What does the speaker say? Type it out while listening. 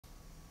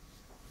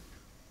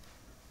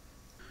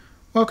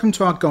Welcome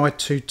to our guide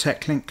to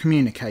Techlink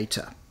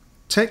Communicator.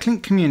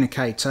 Techlink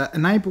Communicator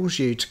enables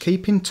you to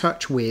keep in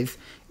touch with,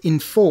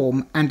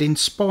 inform and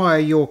inspire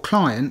your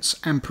clients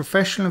and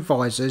professional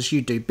advisors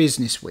you do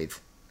business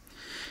with.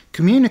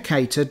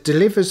 Communicator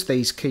delivers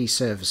these key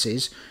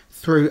services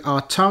through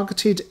our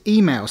targeted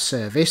email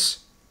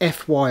service,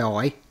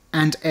 FYI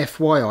and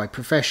FYI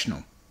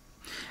Professional,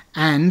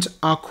 and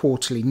our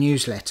quarterly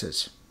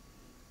newsletters.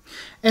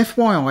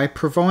 FYI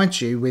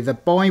provides you with a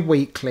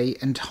bi-weekly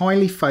and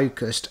highly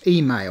focused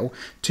email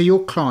to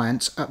your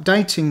clients,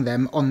 updating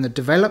them on the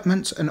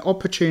developments and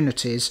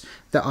opportunities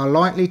that are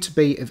likely to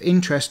be of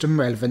interest and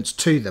relevance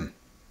to them.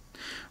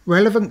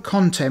 Relevant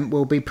content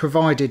will be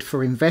provided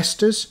for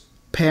investors,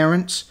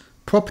 parents,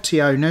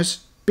 property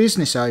owners,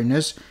 business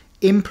owners,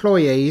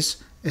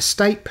 employees,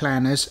 estate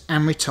planners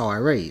and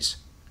retirees.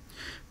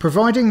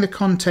 Providing the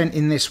content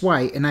in this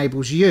way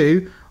enables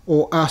you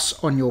or us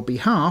on your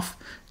behalf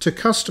to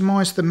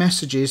customize the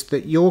messages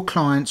that your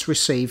clients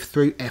receive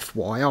through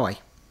FYI.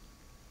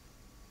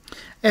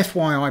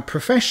 FYI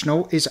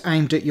Professional is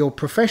aimed at your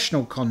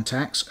professional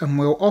contacts and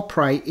will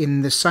operate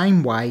in the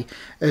same way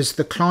as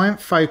the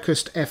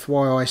client-focused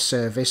FYI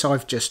service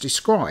I've just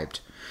described.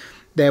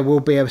 There will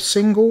be a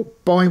single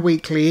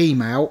bi-weekly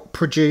email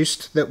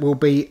produced that will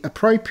be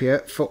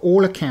appropriate for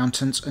all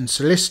accountants and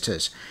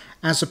solicitors,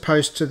 as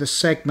opposed to the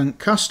segment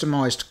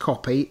customised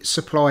copy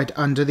supplied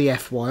under the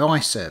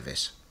FYI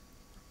service.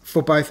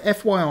 For both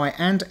FYI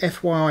and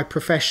FYI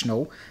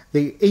Professional,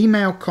 the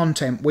email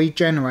content we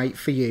generate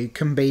for you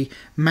can be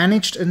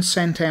managed and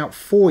sent out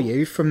for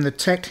you from the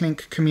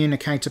Techlink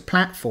Communicator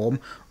platform,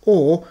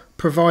 or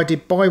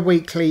provided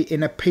bi-weekly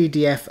in a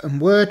PDF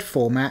and Word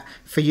format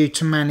for you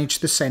to manage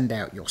the send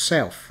out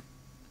yourself.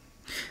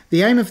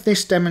 The aim of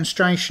this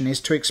demonstration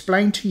is to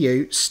explain to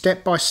you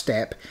step by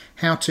step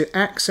how to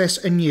access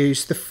and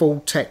use the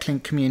full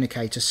Techlink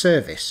Communicator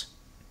service.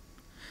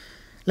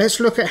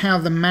 Let's look at how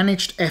the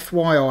managed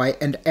FYI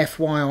and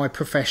FYI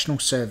Professional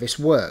service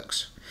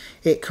works.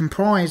 It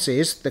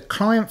comprises the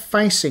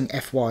client-facing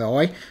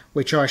FYI,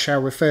 which I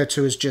shall refer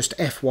to as just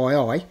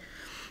FYI,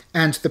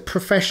 and the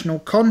professional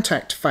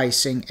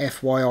contact-facing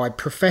FYI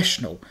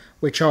Professional,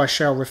 which I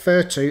shall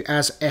refer to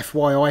as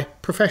FYI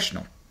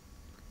Professional.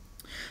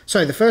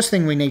 So the first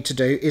thing we need to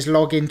do is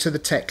log into the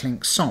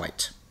Techlink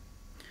site.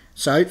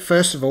 So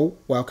first of all,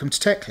 welcome to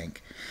Techlink.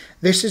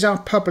 This is our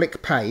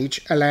public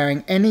page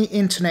allowing any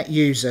internet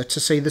user to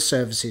see the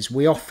services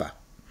we offer.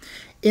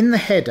 In the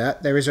header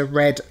there is a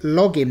red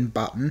login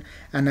button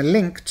and a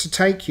link to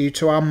take you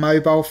to our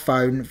mobile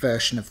phone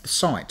version of the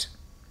site.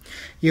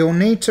 You'll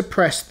need to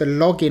press the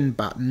login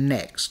button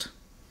next.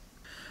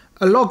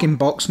 A login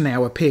box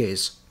now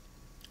appears.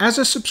 As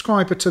a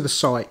subscriber to the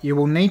site, you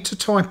will need to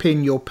type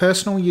in your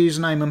personal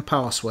username and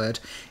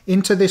password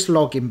into this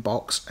login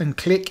box and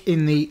click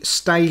in the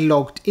Stay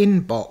Logged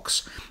In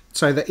box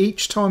so that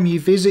each time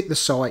you visit the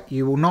site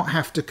you will not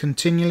have to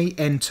continually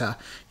enter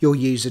your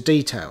user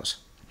details.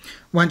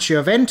 Once you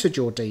have entered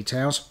your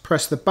details,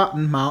 press the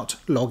button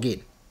marked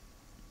Login.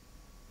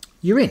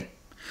 You're in.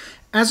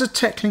 As a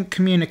Techlink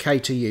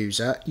Communicator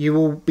user, you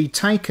will be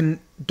taken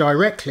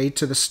directly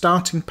to the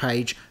starting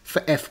page for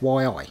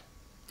FYI.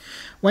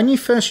 When you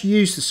first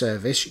use the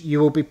service, you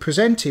will be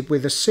presented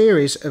with a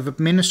series of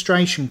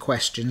administration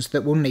questions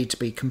that will need to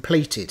be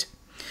completed.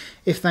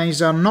 If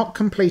these are not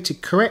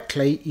completed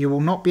correctly, you will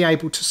not be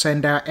able to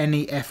send out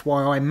any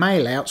FYI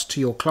mailouts to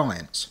your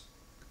clients.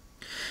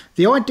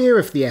 The idea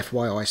of the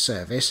FYI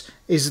service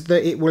is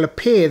that it will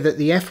appear that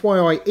the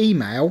FYI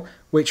email,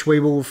 which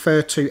we will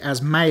refer to as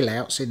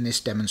mailouts in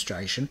this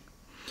demonstration,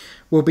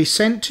 will be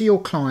sent to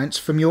your clients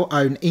from your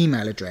own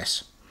email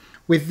address.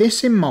 With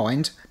this in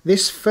mind,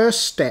 this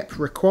first step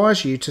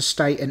requires you to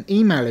state an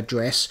email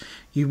address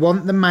you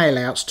want the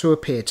mailouts to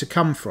appear to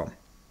come from.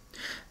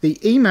 The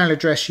email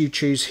address you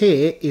choose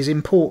here is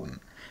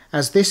important,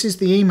 as this is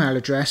the email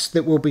address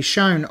that will be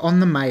shown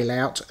on the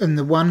mailout and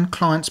the one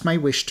clients may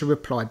wish to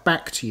reply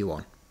back to you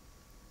on.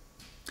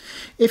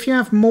 If you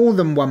have more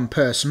than one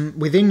person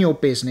within your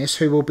business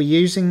who will be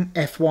using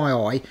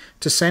FYI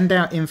to send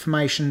out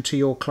information to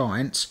your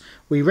clients,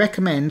 we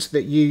recommend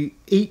that you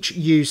each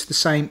use the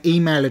same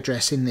email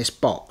address in this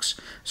box,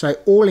 so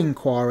all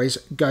inquiries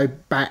go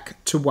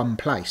back to one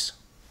place.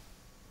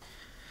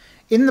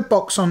 In the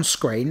box on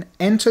screen,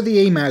 enter the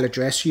email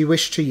address you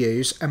wish to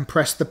use and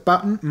press the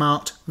button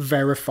marked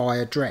Verify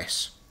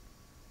Address.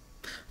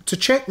 To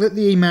check that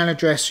the email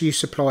address you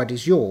supplied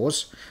is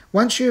yours,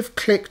 once you have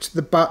clicked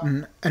the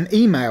button, an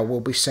email will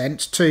be sent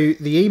to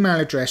the email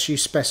address you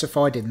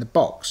specified in the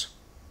box.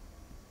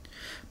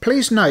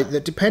 Please note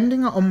that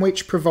depending on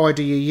which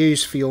provider you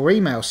use for your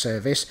email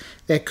service,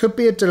 there could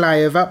be a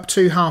delay of up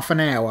to half an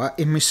hour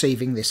in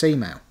receiving this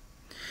email.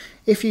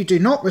 If you do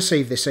not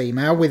receive this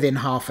email within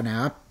half an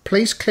hour,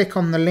 please click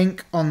on the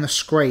link on the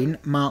screen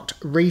marked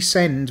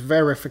Resend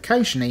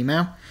Verification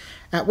Email,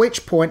 at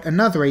which point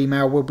another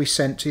email will be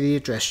sent to the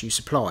address you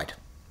supplied.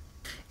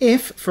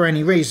 If, for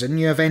any reason,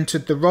 you have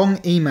entered the wrong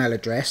email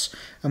address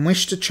and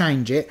wish to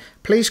change it,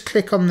 please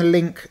click on the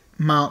link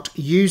marked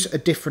Use a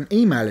different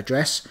email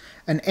address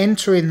and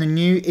enter in the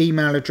new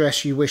email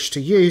address you wish to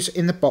use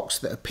in the box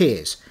that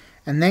appears,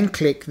 and then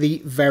click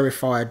the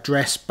Verify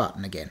Address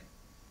button again.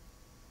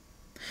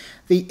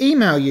 The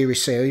email you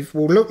receive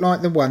will look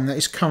like the one that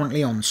is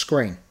currently on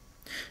screen.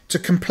 To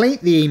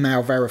complete the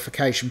email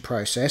verification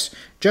process,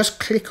 just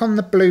click on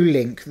the blue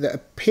link that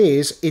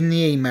appears in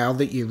the email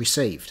that you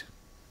received.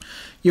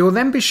 You will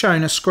then be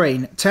shown a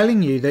screen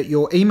telling you that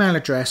your email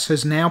address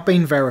has now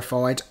been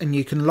verified and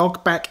you can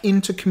log back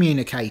into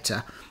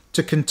Communicator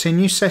to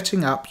continue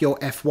setting up your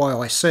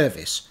FYI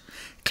service.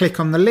 Click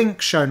on the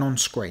link shown on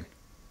screen.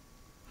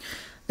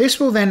 This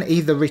will then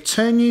either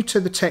return you to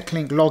the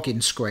Techlink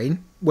login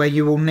screen, where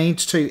you will need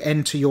to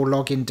enter your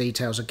login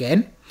details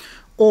again,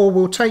 or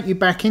will take you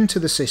back into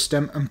the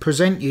system and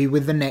present you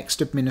with the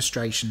next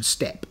administration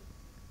step.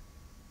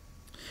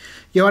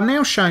 You are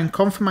now shown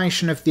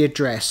confirmation of the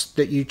address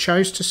that you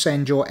chose to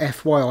send your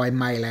FYI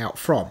mail out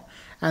from,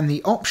 and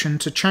the option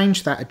to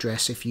change that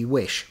address if you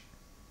wish.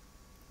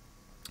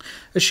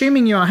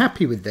 Assuming you are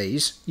happy with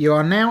these, you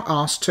are now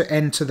asked to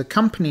enter the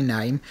company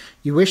name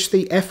you wish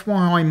the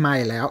FYI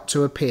mail out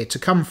to appear to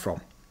come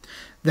from.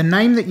 The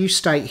name that you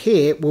state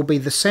here will be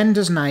the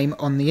sender's name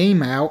on the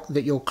email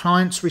that your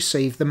clients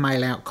receive the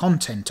mail out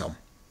content on.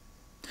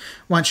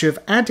 Once you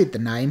have added the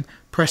name,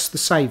 press the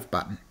Save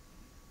button.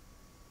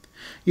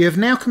 You have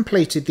now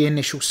completed the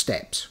initial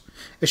steps.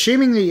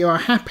 Assuming that you are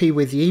happy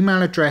with the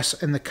email address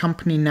and the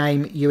company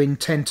name you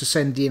intend to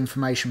send the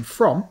information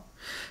from,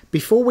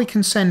 before we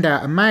can send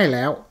out a mail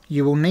out,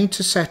 you will need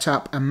to set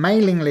up a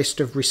mailing list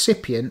of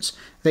recipients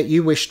that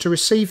you wish to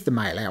receive the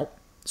mail out,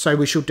 so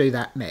we shall do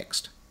that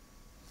next.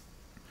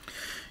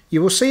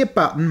 You will see a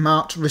button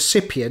marked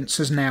Recipients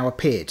has now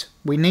appeared.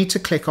 We need to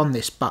click on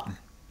this button.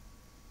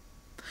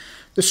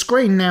 The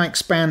screen now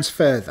expands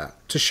further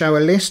to show a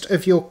list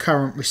of your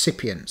current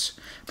recipients.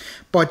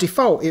 By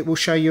default, it will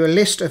show you a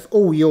list of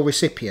all your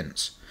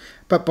recipients,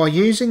 but by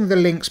using the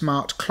links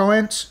marked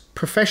Clients,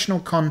 Professional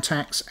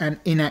Contacts and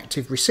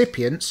Inactive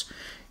Recipients,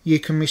 you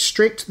can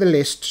restrict the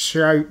list to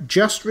show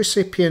just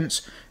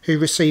recipients who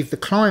receive the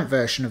client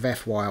version of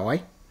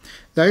FYI,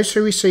 those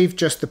who receive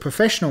just the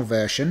professional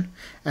version,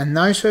 and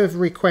those who have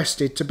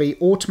requested to be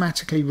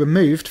automatically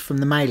removed from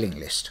the mailing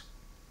list.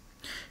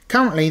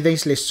 Currently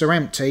these lists are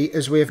empty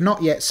as we have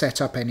not yet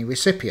set up any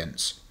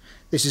recipients.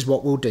 This is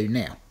what we'll do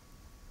now.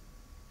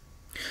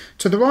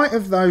 To the right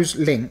of those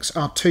links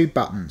are two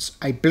buttons,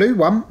 a blue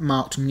one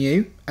marked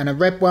New and a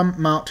red one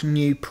marked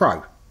New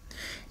Pro.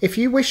 If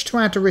you wish to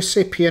add a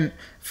recipient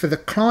for the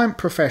client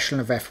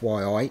professional of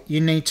FYI, you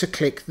need to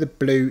click the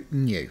blue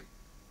New.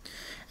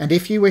 And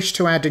if you wish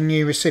to add a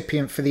new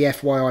recipient for the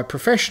FYI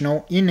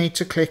Professional, you need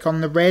to click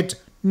on the red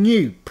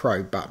New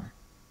Pro button.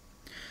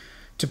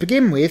 To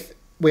begin with,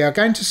 we are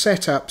going to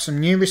set up some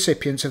new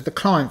recipients of the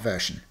client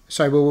version,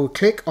 so we will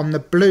click on the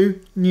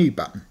blue New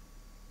button.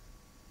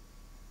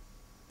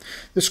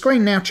 The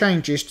screen now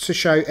changes to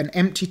show an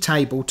empty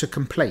table to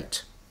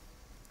complete.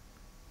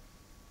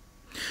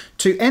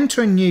 To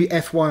enter a new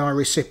FYI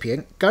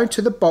recipient, go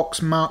to the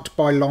box marked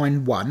by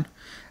line 1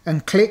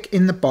 and click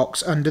in the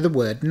box under the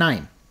word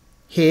Name.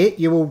 Here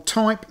you will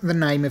type the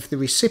name of the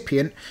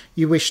recipient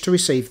you wish to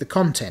receive the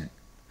content.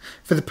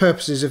 For the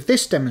purposes of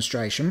this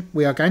demonstration,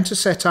 we are going to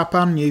set up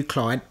our new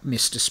client,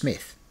 Mr.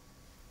 Smith.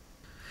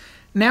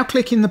 Now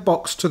click in the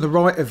box to the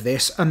right of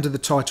this under the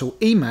title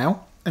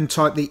Email and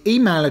type the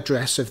email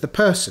address of the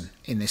person,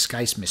 in this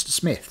case Mr.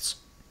 Smith's.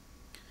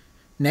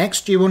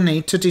 Next, you will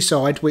need to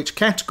decide which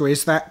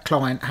categories that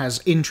client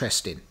has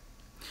interest in.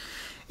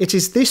 It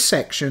is this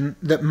section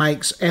that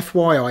makes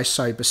FYI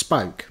so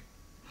bespoke.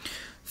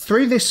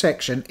 Through this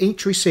section,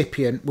 each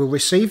recipient will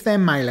receive their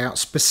mail out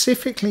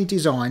specifically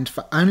designed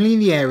for only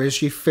the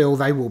areas you feel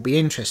they will be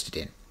interested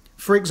in.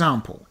 For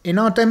example, in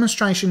our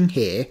demonstration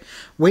here,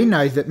 we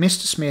know that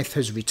Mr. Smith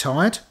has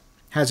retired,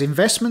 has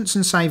investments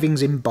and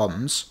savings in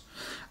bonds,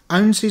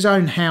 owns his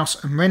own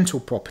house and rental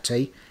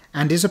property,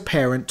 and is a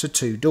parent to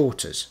 2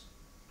 daughters.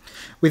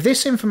 With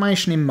this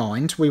information in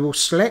mind, we will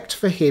select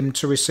for him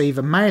to receive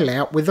a mail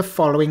out with the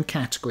following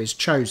categories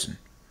chosen: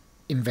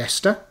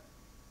 investor,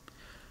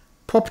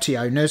 property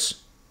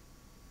owners,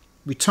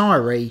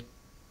 retiree,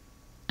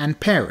 and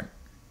parent.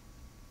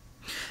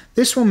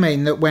 This will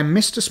mean that when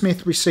Mr.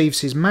 Smith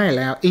receives his mail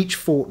out each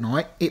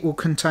fortnight, it will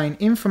contain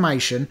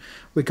information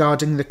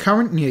regarding the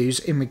current news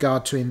in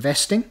regard to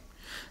investing,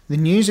 the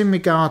news in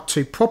regard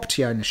to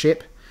property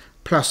ownership,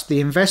 plus the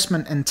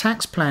investment and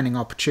tax planning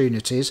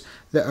opportunities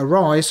that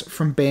arise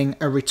from being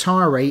a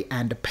retiree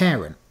and a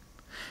parent.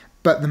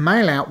 But the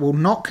mail out will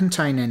not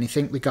contain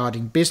anything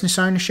regarding business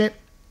ownership,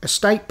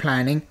 estate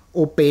planning,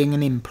 or being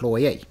an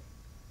employee.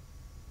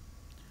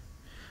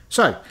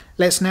 So,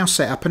 let's now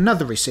set up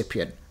another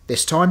recipient,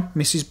 this time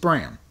Mrs.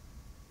 Brown.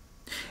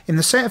 In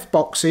the set of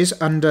boxes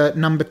under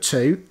number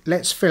 2,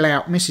 let's fill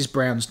out Mrs.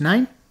 Brown's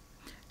name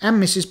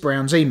and Mrs.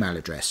 Brown's email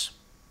address.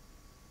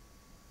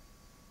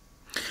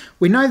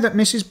 We know that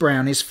Mrs.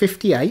 Brown is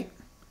 58,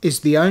 is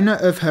the owner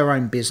of her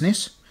own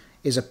business,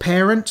 is a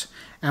parent,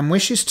 and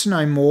wishes to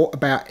know more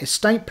about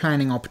estate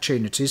planning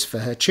opportunities for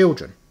her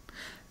children.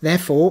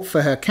 Therefore,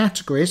 for her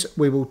categories,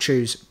 we will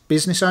choose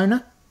Business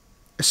Owner,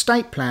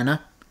 Estate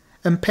Planner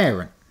and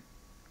Parent.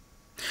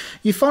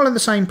 You follow the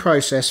same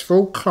process for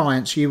all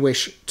clients you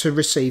wish to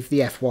receive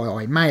the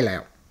FYI mail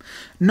out.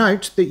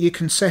 Note that you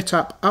can set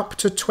up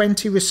to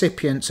 20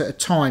 recipients at a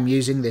time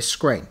using this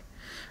screen.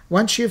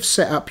 Once you have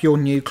set up your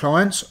new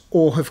clients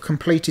or have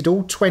completed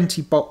all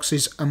 20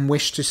 boxes and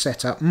wish to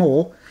set up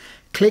more,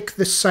 click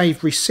the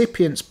Save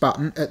Recipients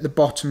button at the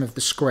bottom of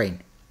the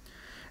screen.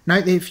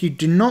 Note that if you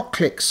do not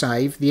click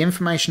Save, the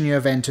information you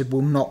have entered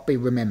will not be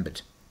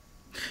remembered.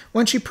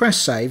 Once you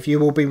press Save, you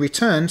will be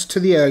returned to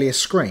the earlier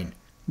screen,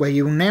 where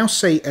you will now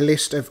see a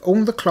list of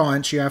all the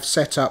clients you have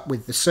set up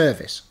with the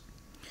service.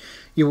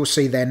 You will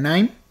see their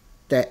name,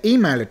 their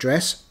email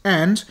address,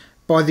 and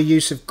by the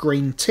use of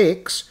green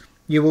ticks,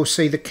 you will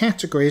see the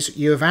categories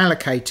you have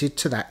allocated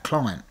to that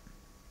client.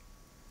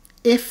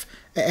 If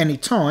at any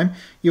time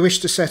you wish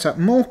to set up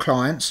more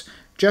clients,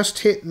 just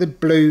hit the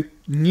blue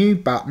New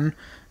button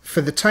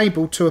for the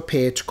table to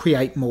appear to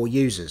create more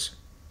users.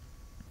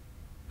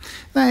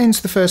 That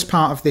ends the first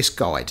part of this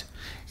guide.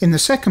 In the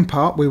second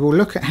part, we will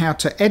look at how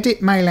to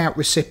edit mail out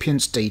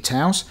recipients'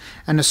 details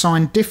and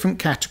assign different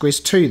categories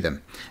to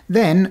them.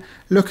 Then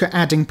look at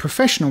adding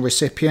professional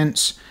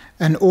recipients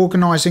and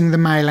organising the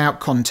mail out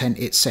content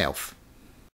itself.